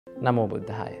Namo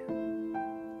Buddhaya.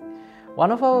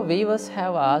 One of our viewers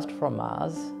have asked from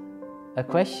us a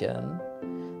question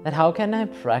that how can I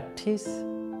practice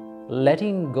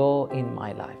letting go in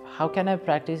my life? How can I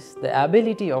practice the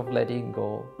ability of letting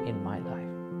go in my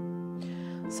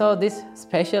life? So this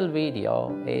special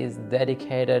video is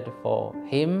dedicated for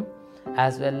him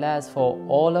as well as for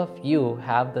all of you who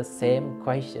have the same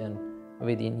question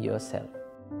within yourself.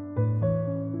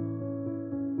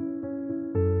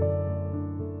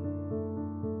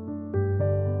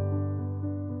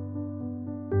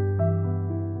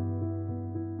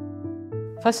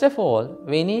 First of all,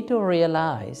 we need to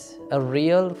realize a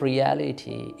real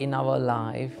reality in our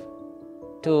life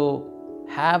to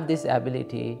have this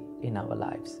ability in our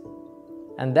lives.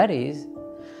 And that is,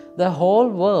 the whole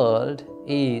world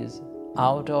is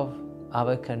out of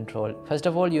our control. First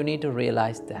of all, you need to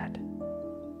realize that.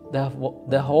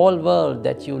 The whole world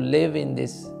that you live in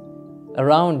this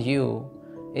around you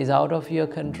is out of your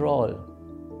control.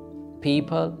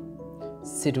 People,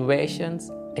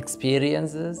 situations,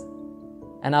 experiences,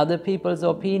 and other people's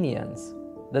opinions,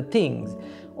 the things,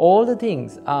 all the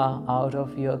things are out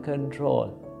of your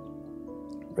control.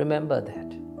 Remember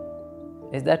that.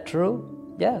 Is that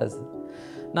true? Yes.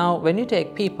 Now, when you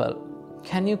take people,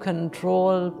 can you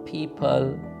control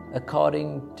people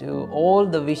according to all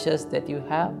the wishes that you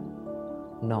have?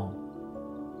 No.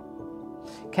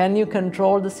 Can you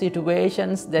control the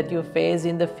situations that you face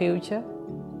in the future?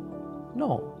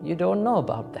 No, you don't know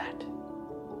about that.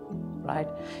 Right?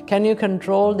 Can you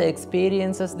control the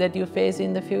experiences that you face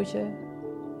in the future?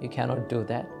 You cannot do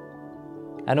that.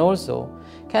 And also,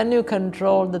 can you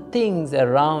control the things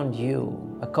around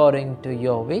you according to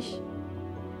your wish?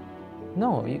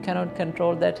 No, you cannot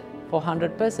control that for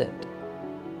 100%.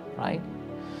 Right?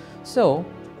 So,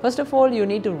 first of all, you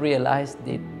need to realize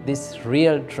this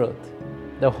real truth.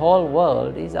 The whole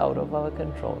world is out of our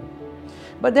control.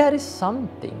 But there is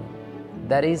something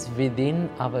that is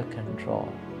within our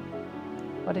control.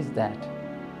 What is that?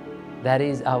 That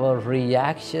is our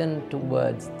reaction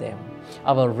towards them,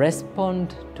 our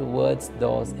response towards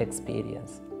those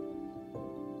experiences.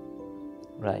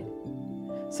 Right?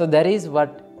 So that is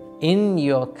what in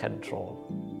your control.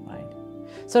 Right?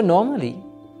 So normally,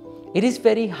 it is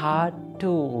very hard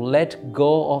to let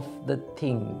go of the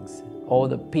things or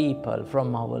the people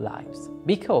from our lives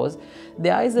because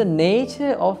there is a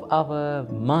nature of our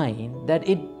mind that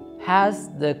it has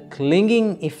the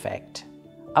clinging effect.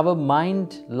 Our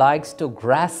mind likes to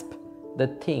grasp the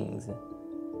things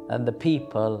and the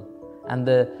people and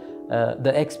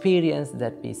the experience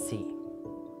that we see.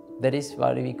 That is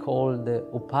what we call the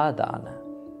upadana.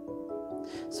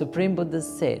 Supreme Buddha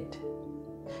said,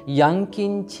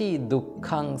 Yankinchi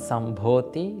dukkhang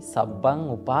sambhoti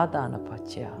sabbang upadana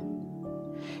pacchaya.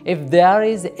 If there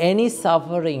is any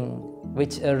suffering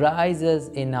which arises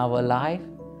in our life,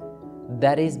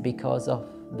 that is because of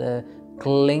the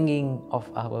clinging of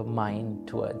our mind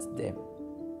towards them.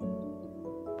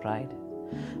 Right?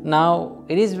 Now,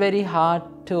 it is very hard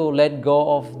to let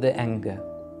go of the anger.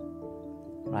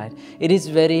 Right? It is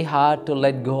very hard to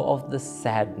let go of the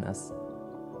sadness.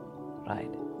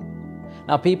 Right?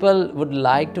 Now, people would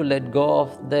like to let go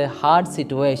of the hard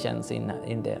situations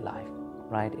in their life.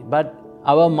 Right? But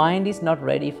our mind is not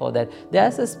ready for that.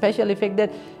 There's a special effect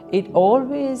that it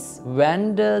always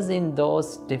wanders in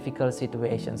those difficult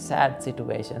situations, sad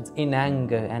situations, in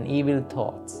anger and evil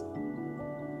thoughts.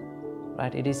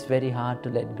 Right? It is very hard to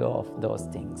let go of those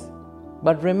things.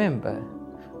 But remember,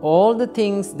 all the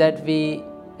things that we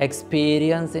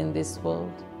experience in this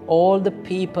world, all the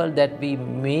people that we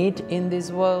meet in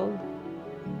this world,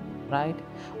 right?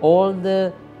 All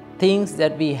the things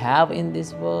that we have in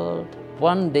this world,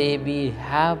 one day we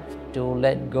have to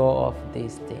let go of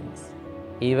these things.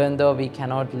 Even though we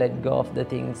cannot let go of the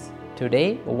things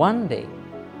today, one day,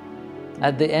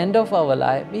 at the end of our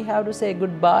life, we have to say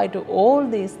goodbye to all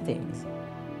these things.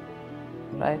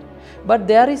 Right? But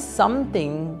there is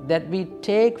something that we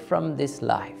take from this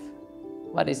life.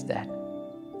 What is that?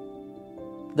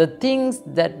 The things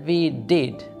that we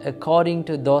did according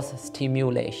to those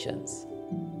stimulations.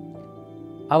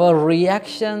 Our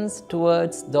reactions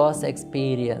towards those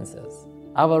experiences.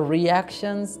 Our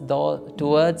reactions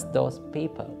towards those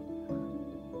people.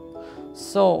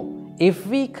 So, if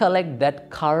we collect that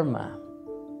karma,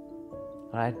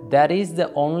 right, that is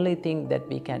the only thing that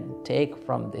we can take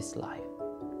from this life.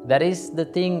 That is the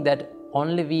thing that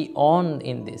only we own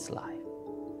in this life.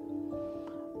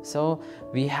 So,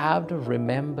 we have to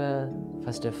remember,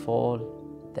 first of all,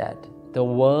 that the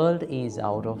world is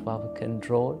out of our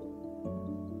control,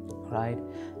 right?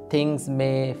 Things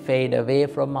may fade away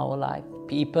from our life.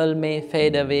 People may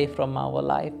fade away from our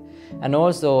life. And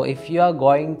also, if you are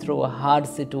going through a hard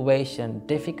situation,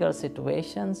 difficult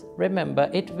situations, remember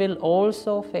it will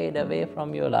also fade away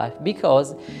from your life,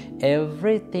 because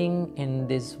everything in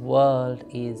this world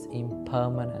is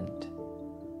impermanent.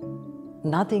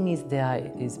 Nothing is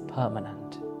there is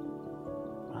permanent,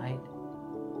 right?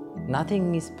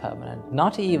 Nothing is permanent,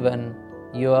 not even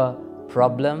your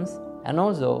problems, and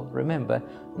also remember,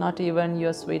 not even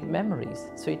your sweet memories,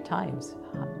 sweet times,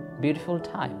 beautiful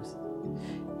times.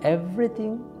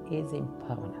 Everything is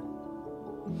impermanent.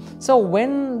 So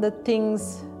when the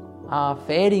things are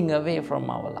fading away from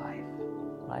our life,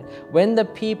 right? When the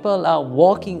people are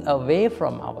walking away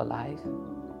from our life,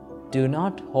 do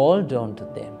not hold on to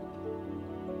them.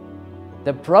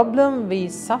 The problem we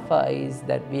suffer is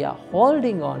that we are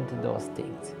holding on to those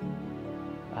things,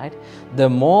 right? The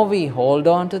more we hold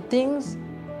on to things,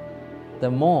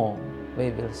 the more we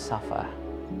will suffer,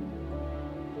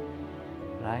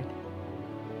 right?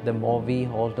 The more we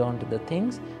hold on to the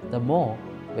things, the more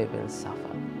we will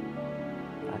suffer.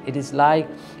 Right? It is like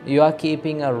you are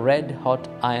keeping a red hot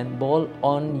iron ball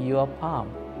on your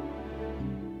palm,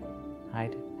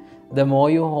 right? The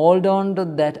more you hold on to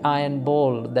that iron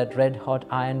ball, that red hot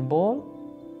iron ball,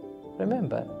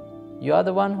 remember, you are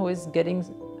the one who is getting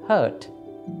hurt.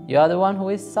 You are the one who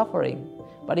is suffering.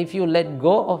 But if you let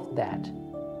go of that,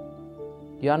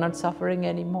 you are not suffering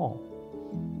anymore.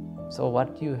 So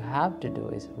what you have to do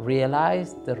is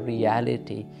realize the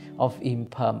reality of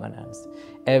impermanence.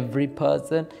 Every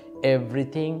person,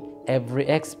 everything, every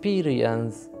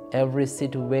experience, every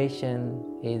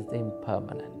situation is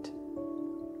impermanent.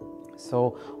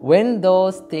 So when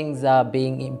those things are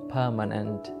being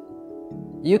impermanent,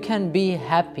 you can be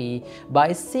happy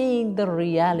by seeing the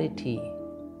reality,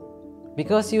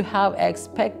 because you have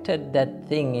expected that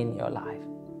thing in your life,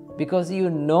 because you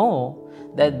know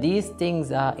that these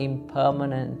things are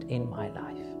impermanent in my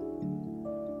life,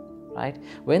 right?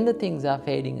 When the things are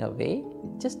fading away,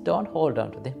 just don't hold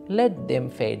on to them. Let them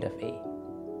fade away.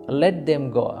 Let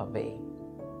them go away,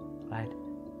 right?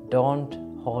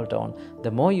 Don't hold on. The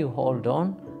more you hold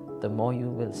on, the more you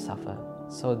will suffer.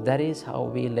 So that is how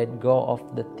we let go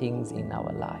of the things in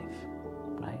our life,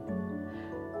 right?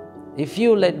 If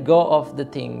you let go of the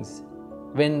things,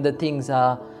 when the things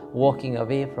are walking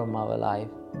away from our life,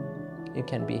 you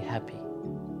can be happy,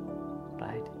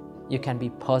 right? You can be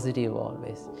positive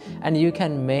always, and you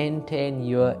can maintain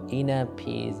your inner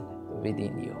peace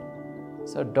within you.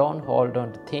 So don't hold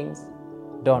on to things,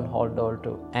 don't hold on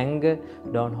to anger,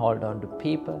 don't hold on to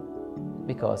people,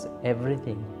 because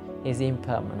everything is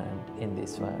impermanent in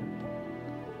this world.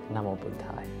 Namo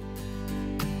Buddhaya.